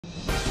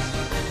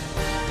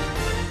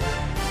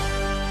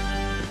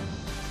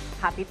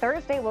Happy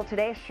Thursday. Well,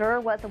 today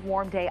sure was a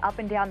warm day up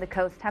and down the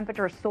coast.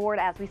 Temperatures soared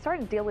as we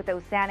started to deal with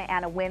those Santa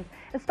Ana winds,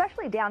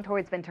 especially down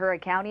towards Ventura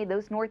County.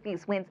 Those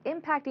northeast winds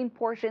impacting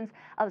portions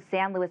of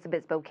San Luis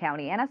Obispo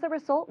County. And as a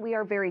result, we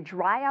are very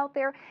dry out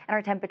there and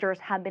our temperatures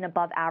have been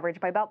above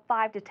average by about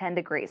 5 to 10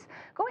 degrees.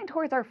 Going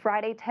towards our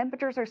Friday,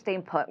 temperatures are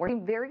staying put. We're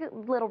seeing very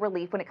little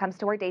relief when it comes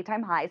to our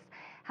daytime highs.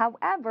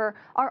 However,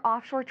 our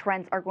offshore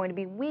trends are going to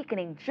be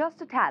weakening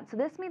just a tad. So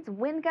this means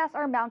wind gusts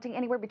are mounting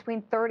anywhere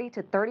between 30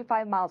 to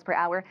 35 miles per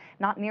hour,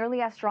 not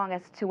nearly as strong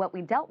as to what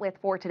we dealt with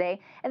for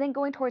today. And then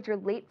going towards your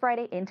late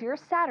Friday into your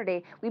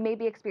Saturday, we may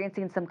be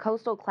experiencing some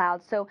coastal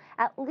clouds. So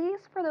at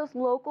least for those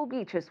local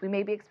beaches, we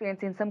may be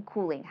experiencing some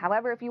cooling.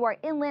 However, if you are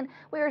inland,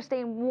 we are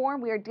staying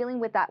warm. We are dealing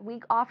with that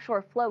weak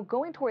offshore flow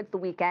going towards the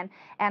weekend.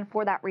 And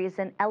for that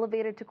reason,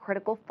 elevated to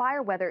critical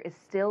fire weather is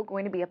still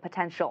going to be a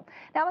potential.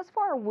 Now, as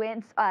far as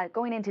winds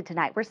going into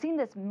tonight, we're seeing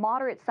this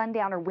moderate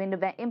sundowner wind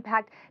event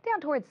impact down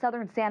towards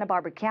southern Santa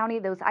Barbara County.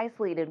 Those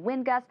isolated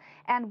wind gusts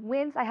and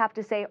winds, I have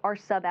to say, are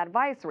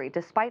sub-advisory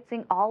despite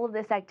seeing all of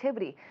this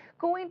activity.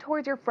 Going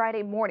towards your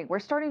Friday morning, we're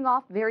starting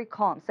off very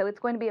calm, so it's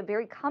going to be a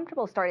very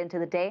comfortable start into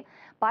the day.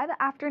 By the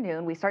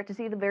afternoon, we start to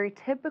see the very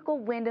typical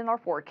wind in our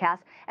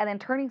forecast and then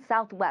turning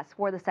southwest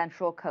for the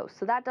central coast.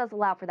 So that does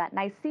allow for that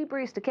nice sea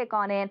breeze to kick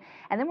on in,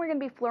 and then we're going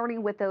to be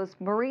flirting with those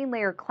marine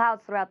layer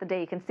clouds throughout the day.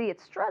 You can see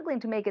it's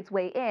struggling to make its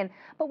way in,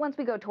 but once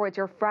we go towards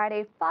your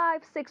Friday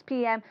 6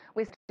 p.m.,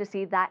 we start to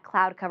see that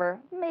cloud cover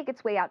make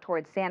its way out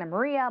towards Santa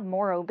Maria,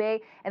 Morro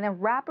Bay, and then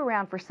wrap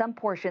around for some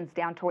portions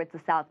down towards the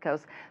south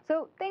coast.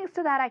 So thanks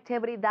to that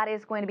activity, that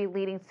is going to be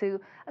leading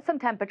to some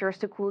temperatures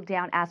to cool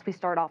down as we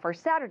start off our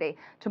Saturday.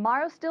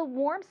 Tomorrow, still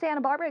warm. Santa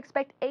Barbara,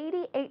 expect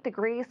 88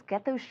 degrees.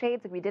 Get those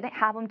shades if you didn't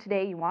have them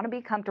today. You want to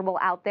be comfortable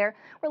out there.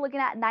 We're looking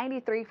at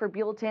 93 for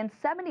Buellton,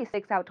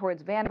 76 out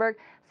towards Vandenberg.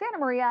 Santa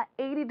Maria,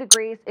 80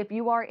 degrees. If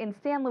you are in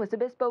San Luis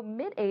Obispo,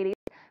 mid-80s.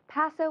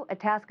 Paso,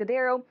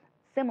 Atascadero,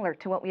 similar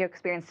to what we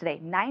experienced today,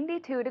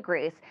 92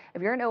 degrees.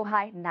 If you're in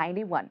Ojai,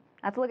 91.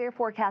 That's a look at your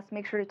forecast.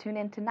 Make sure to tune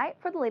in tonight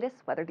for the latest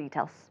weather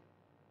details.